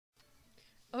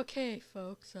Okay,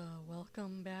 folks,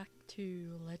 welcome back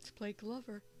to Let's Play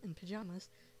Glover in Pajamas.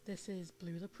 This is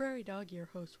Blue the Prairie Dog, your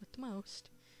host with the most.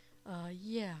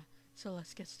 Yeah, so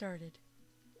let's get started.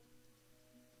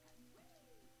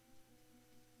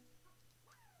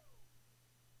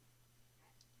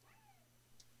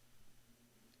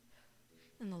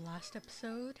 In the last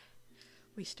episode,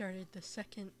 we started the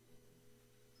second...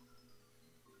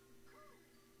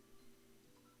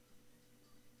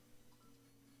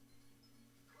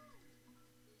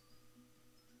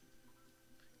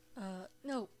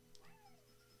 no.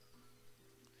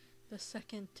 The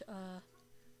second,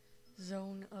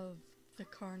 zone of the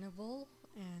carnival,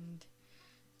 and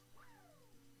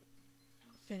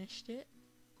finished it.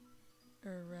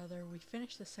 Or rather, we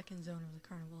finished the second zone of the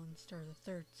carnival and started the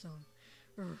third zone.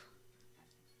 Urgh.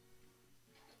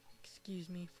 Excuse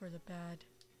me for the bad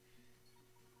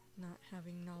not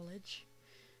having knowledge.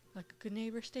 Like a good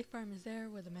neighbor, State Farm is there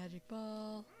with a magic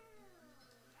ball.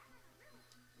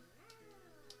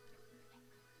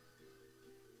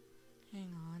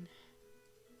 Hang on.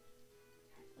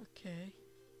 Okay.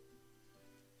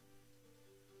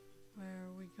 Where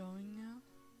are we going now?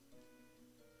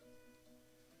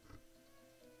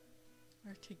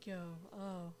 Where to go?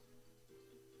 Oh.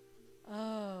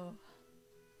 Oh.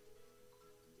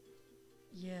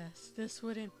 Yes, this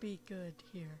wouldn't be good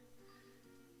here.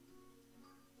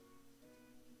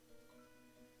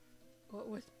 What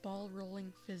with ball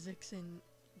rolling physics in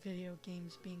video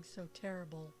games being so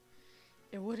terrible,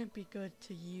 it wouldn't be good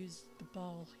to use the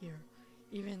ball here,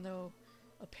 even though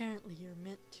apparently you're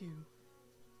meant to.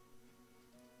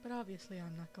 But obviously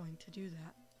I'm not going to do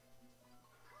that.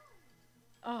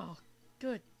 Oh,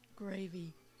 good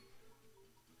gravy.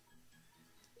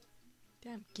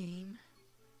 Damn game.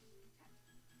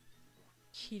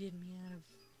 Cheated me out of...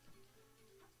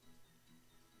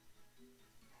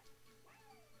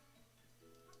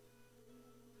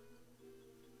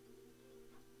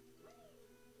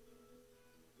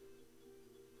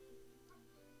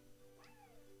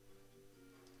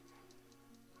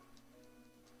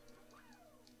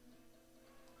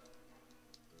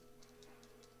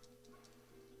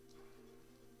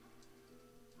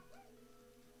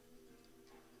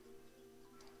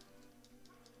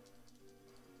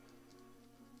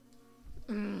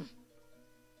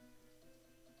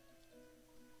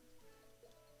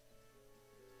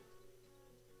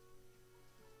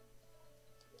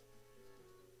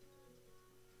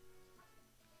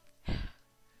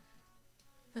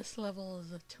 This level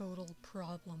is a total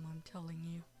problem, I'm telling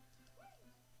you.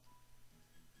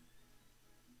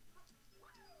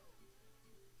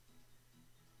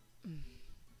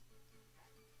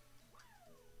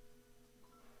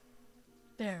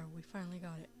 There, we finally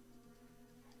got it.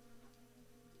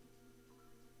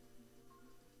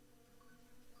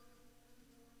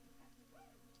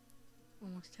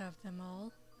 Almost have them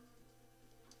all.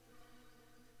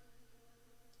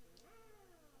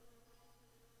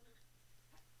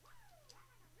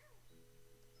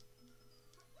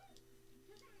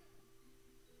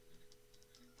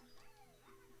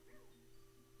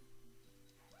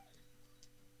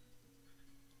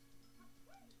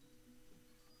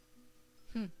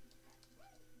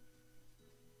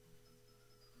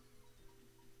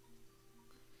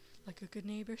 Like a good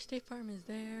neighbor, State Farm is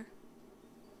there.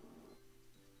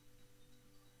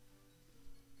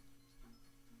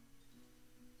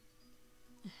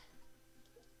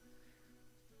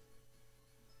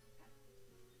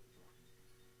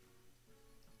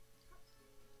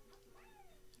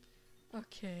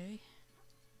 Okay.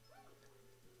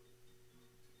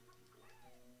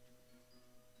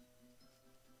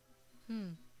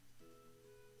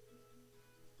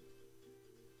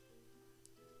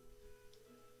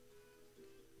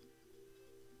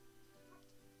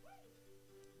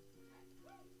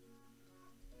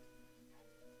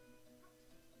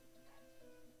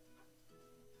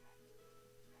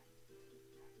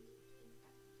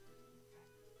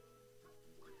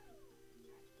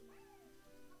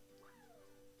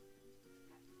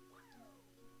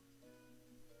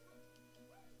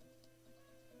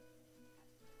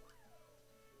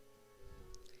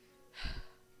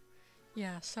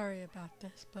 Yeah, sorry about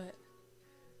this, but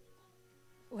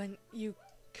when you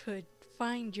could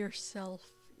find yourself,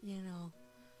 you know,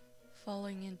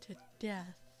 falling into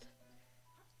death,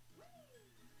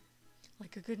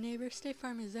 like a good neighbor, State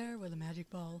Farm is there with a magic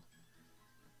ball.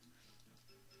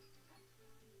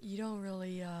 You don't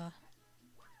really,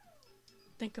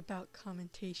 think about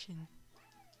commentation.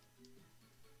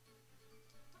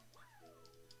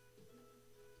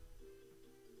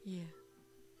 Yeah.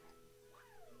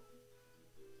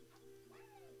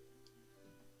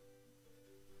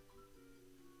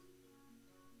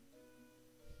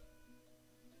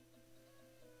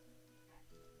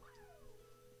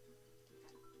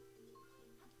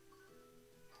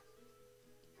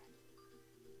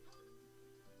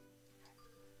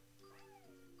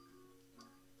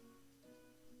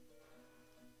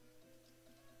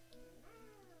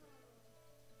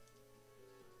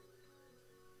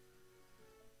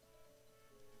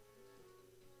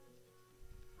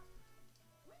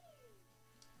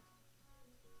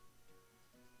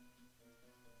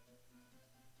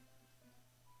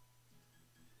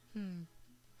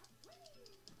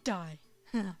 Die.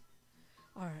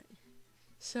 Alright.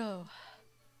 So,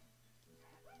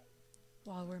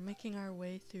 while we're making our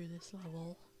way through this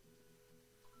level,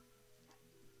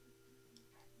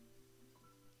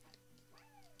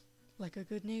 like a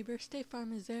good neighbor, State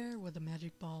Farm is there with a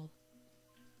magic ball.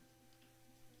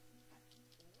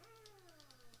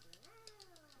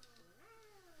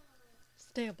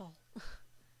 Stay a ball.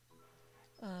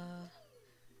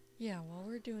 Yeah, while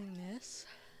we're doing this,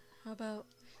 how about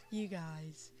you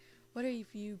guys? What have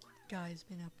you guys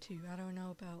been up to? I don't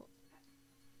know about,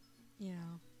 you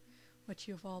know, what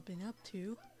you've all been up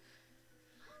to,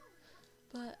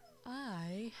 but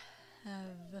I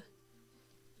have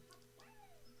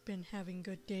been having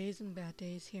good days and bad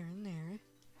days here and there.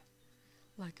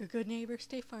 Like a good neighbor,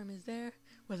 State Farm is there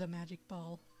with a magic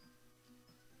ball.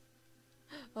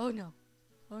 Oh no.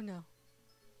 Oh no.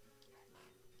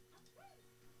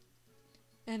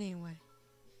 Anyway.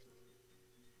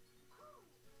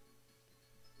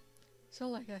 So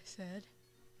like I said,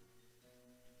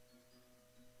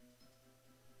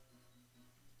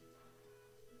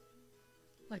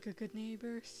 like a good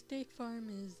neighbor, State Farm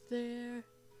is there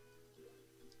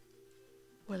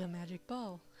with a magic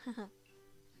ball.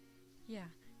 Yeah,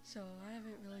 so I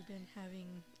haven't really been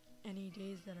having any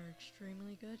days that are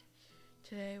extremely good.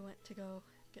 Today I went to go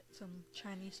get some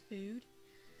Chinese food.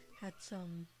 Had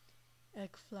some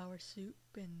egg flour soup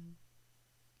and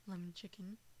lemon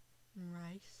chicken and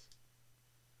rice.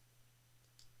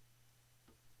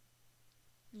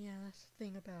 Yeah, that's the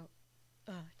thing about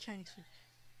Chinese food.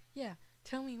 Yeah,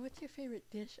 tell me, what's your favorite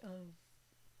dish of,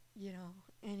 you know,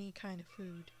 any kind of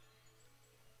food?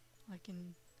 Like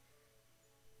in...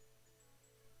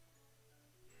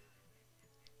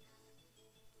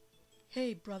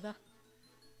 Hey, brother.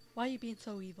 Why you being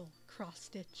so evil? Cross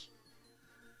stitch.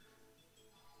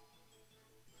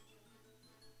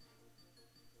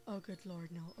 Oh good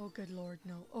lord no, oh good lord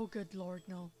no, oh good lord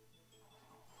no.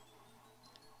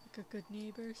 Like a good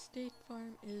neighbor, State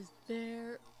Farm is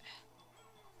there.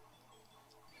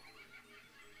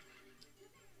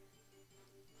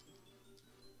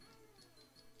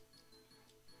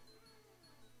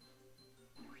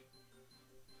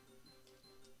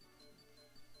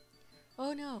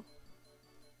 Oh no.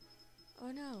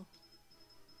 Oh no.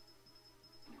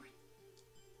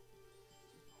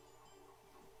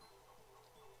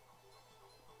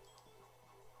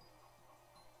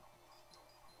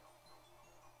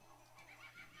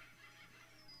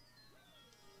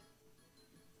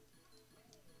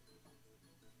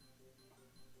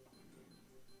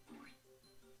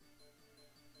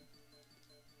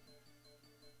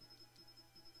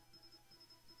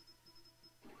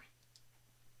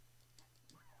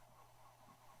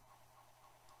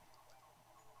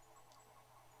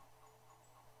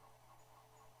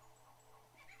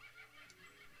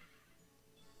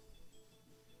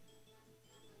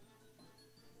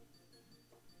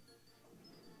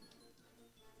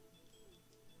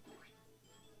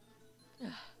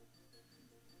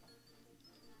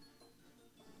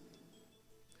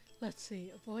 Let's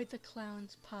see, avoid the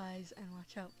clown's pies and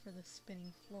watch out for the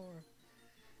spinning floor.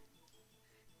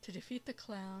 To defeat the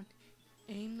clown,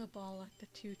 aim the ball at the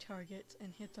two targets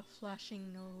and hit the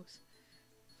flashing nose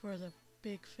for the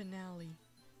big finale.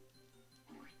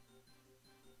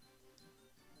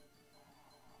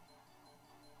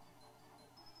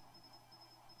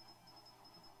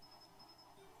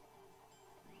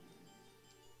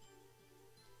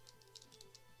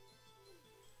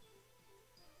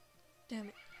 Damn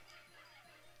it.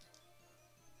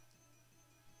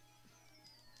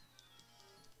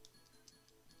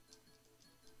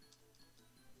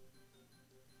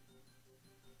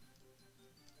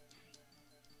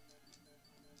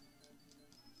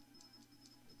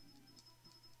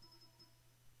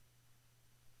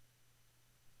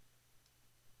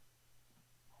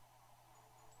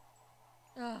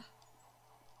 Ah.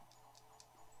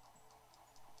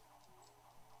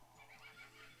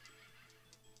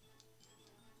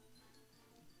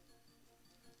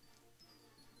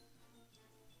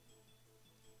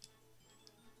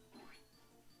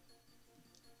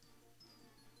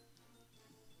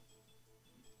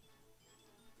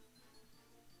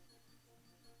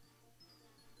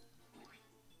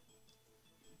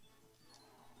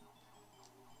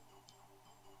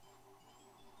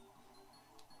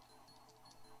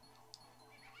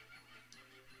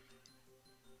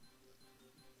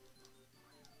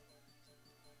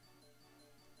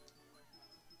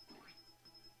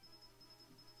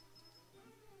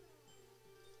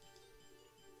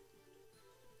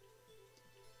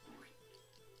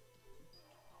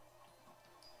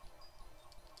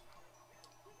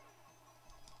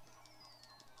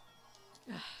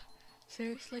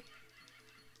 Seriously?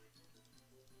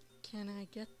 Can I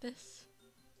get this?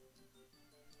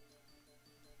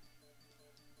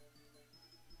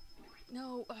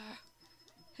 No,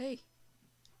 hey.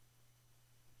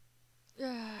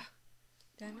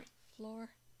 Damn it, floor.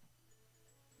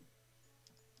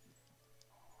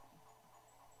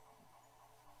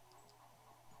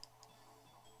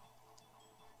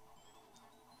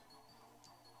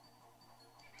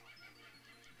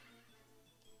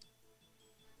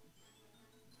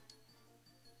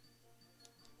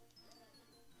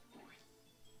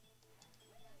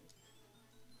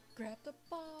 Grab the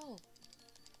ball.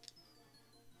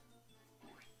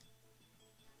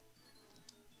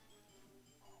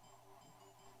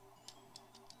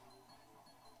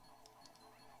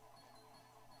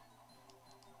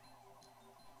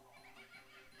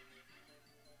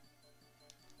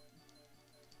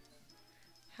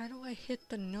 How do I hit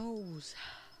the nose?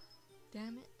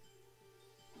 Damn it.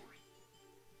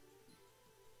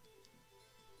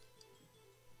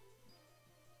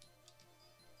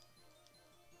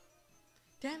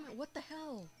 Damn it, what the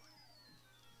hell?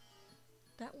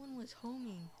 That one was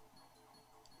homing.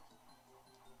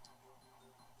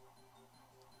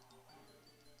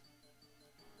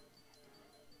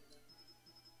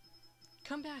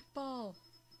 Come back, ball.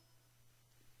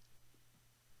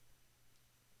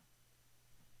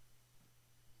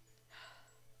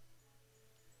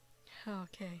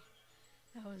 Okay,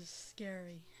 that was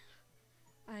scary.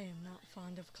 I am not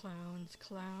fond of clowns.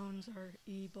 Clowns are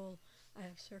evil. I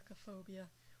have circophobia,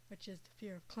 which is the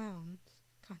fear of clowns,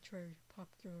 contrary to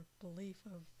popular belief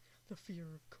of the fear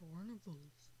of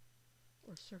carnivals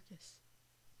or circus.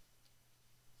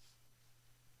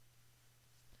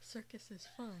 The circus is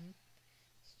fun,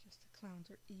 it's just the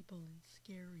clowns are evil and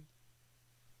scary.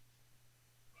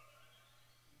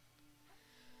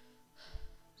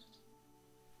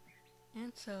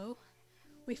 And so,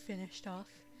 we finished off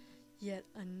yet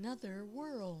another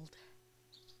world.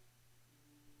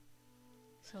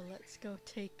 So let's go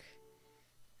take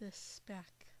this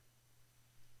back.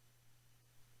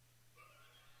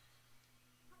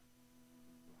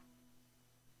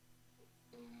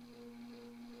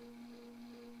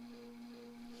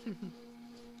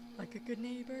 Like a good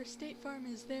neighbor, State Farm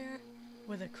is there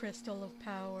with a crystal of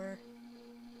power.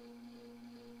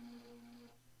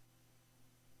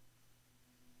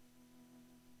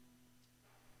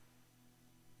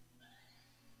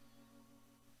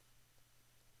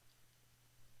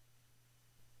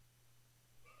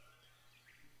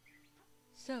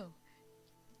 So,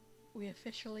 we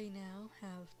officially now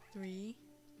have 3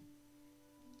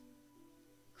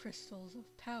 crystals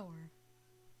of power.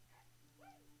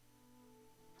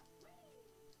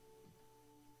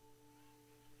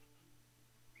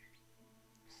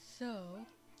 So,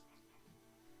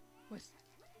 with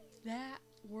that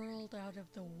world out of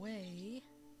the way,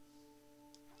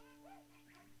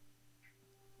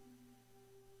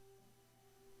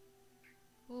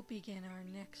 we'll begin our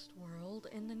next world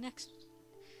in the next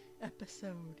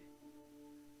episode,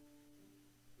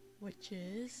 which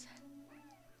is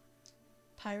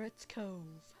Pirate's Cove.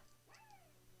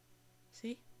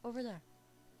 See? Over there.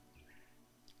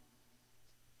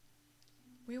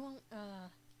 We won't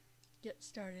get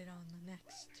started on the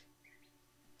next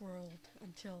world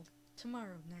until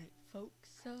tomorrow night,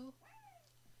 folks, so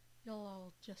you'll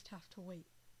all just have to wait.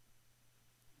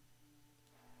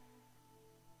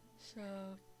 So,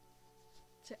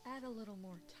 to add a little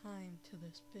more time to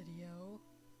this video,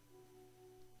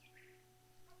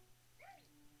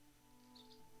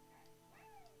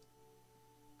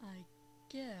 I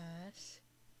guess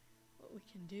what we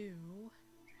can do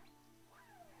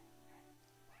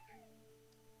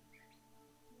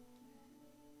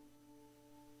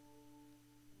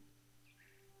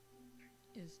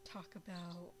is talk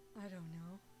about, I don't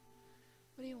know,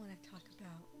 what do you want to talk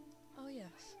about? Oh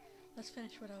yes, let's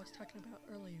finish what I was talking about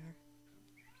earlier.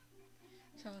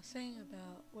 So I was saying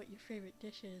about what your favorite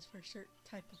dish is for certain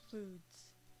type of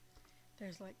foods.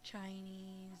 There's like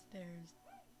Chinese, there's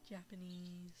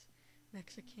Japanese,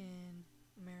 Mexican,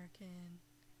 American,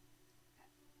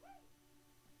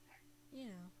 you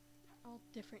know, all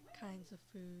different kinds of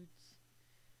foods.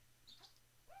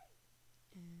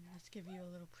 And let's give you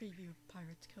a little preview of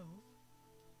Pirate's Cove.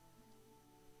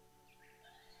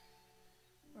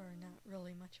 Or not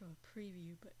really much of a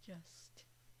preview, but just to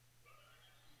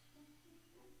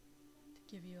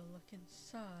give you a look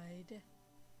inside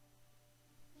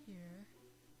here.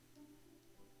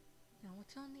 Now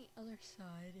what's on the other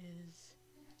side is,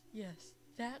 yes,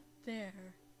 that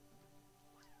there,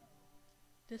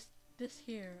 this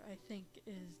here I think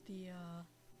is the,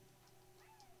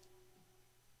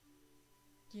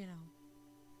 you know,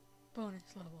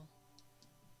 bonus level.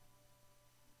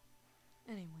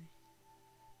 Anyway,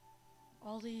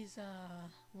 all these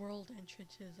world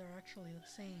entrances are actually the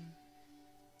same.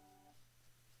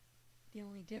 The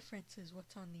only difference is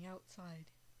what's on the outside.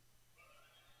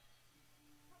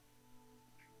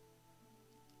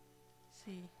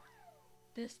 See,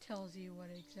 this tells you what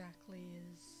exactly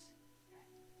is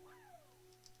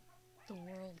the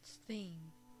world's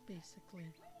theme,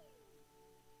 basically.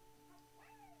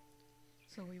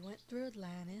 So we went through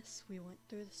Atlantis, we went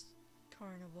through this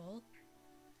carnival,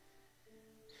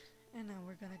 and now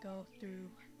we're gonna go through,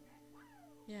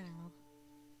 you know,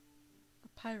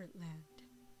 a pirate land.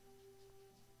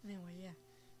 Anyway, yeah.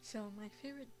 So my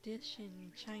favorite dish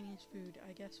in Chinese food,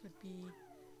 I guess, would be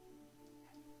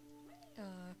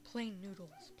plain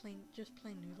noodles. Just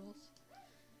plain noodles.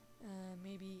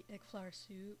 Maybe egg flour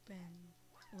soup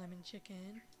and lemon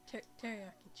chicken.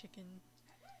 Teriyaki chicken.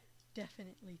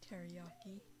 Definitely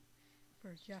teriyaki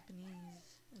for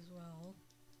Japanese as well.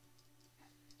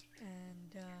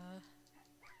 And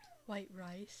white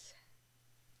rice.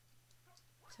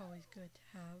 It's always good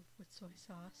to have with soy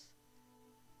sauce.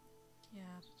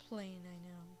 Yeah, plain, I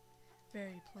know.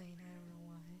 Very plain, I don't know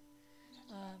why.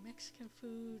 Mexican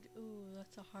food, ooh,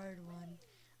 that's a hard one.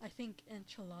 I think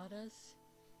enchiladas,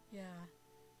 yeah.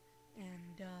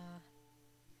 And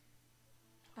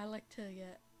I like to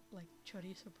get like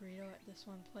chorizo burrito at this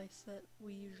one place that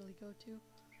we usually go to.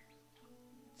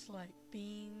 It's like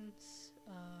beans,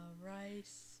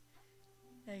 rice,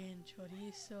 egg and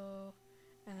chorizo,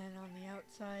 and then on the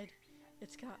outside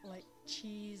it's got like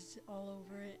cheese all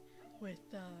over it with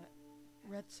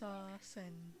red sauce,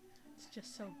 and it's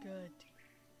just so good.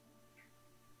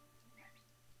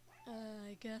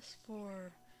 I guess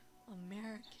for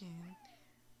American,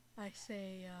 I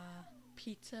say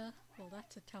pizza. Well,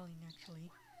 that's Italian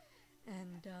actually.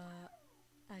 And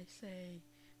I say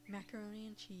macaroni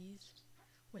and cheese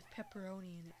with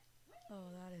pepperoni in it. Oh,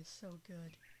 that is so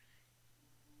good.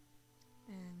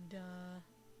 And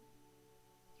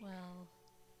well,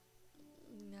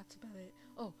 that's about it.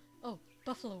 Oh,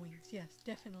 buffalo wings. Yes,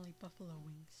 definitely buffalo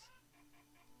wings.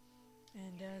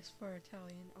 And as for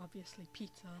Italian, obviously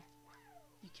pizza.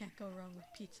 You can't go wrong with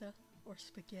pizza or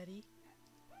spaghetti,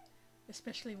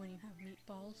 especially when you have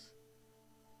meatballs.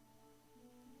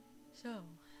 So,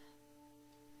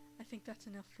 I think that's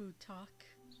enough food talk.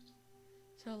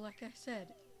 So like I said,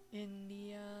 in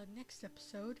the next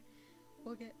episode,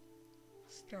 we'll get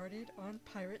started on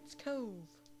Pirates Cove.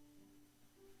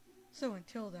 So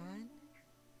until then,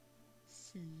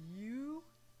 see you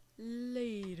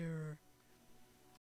later.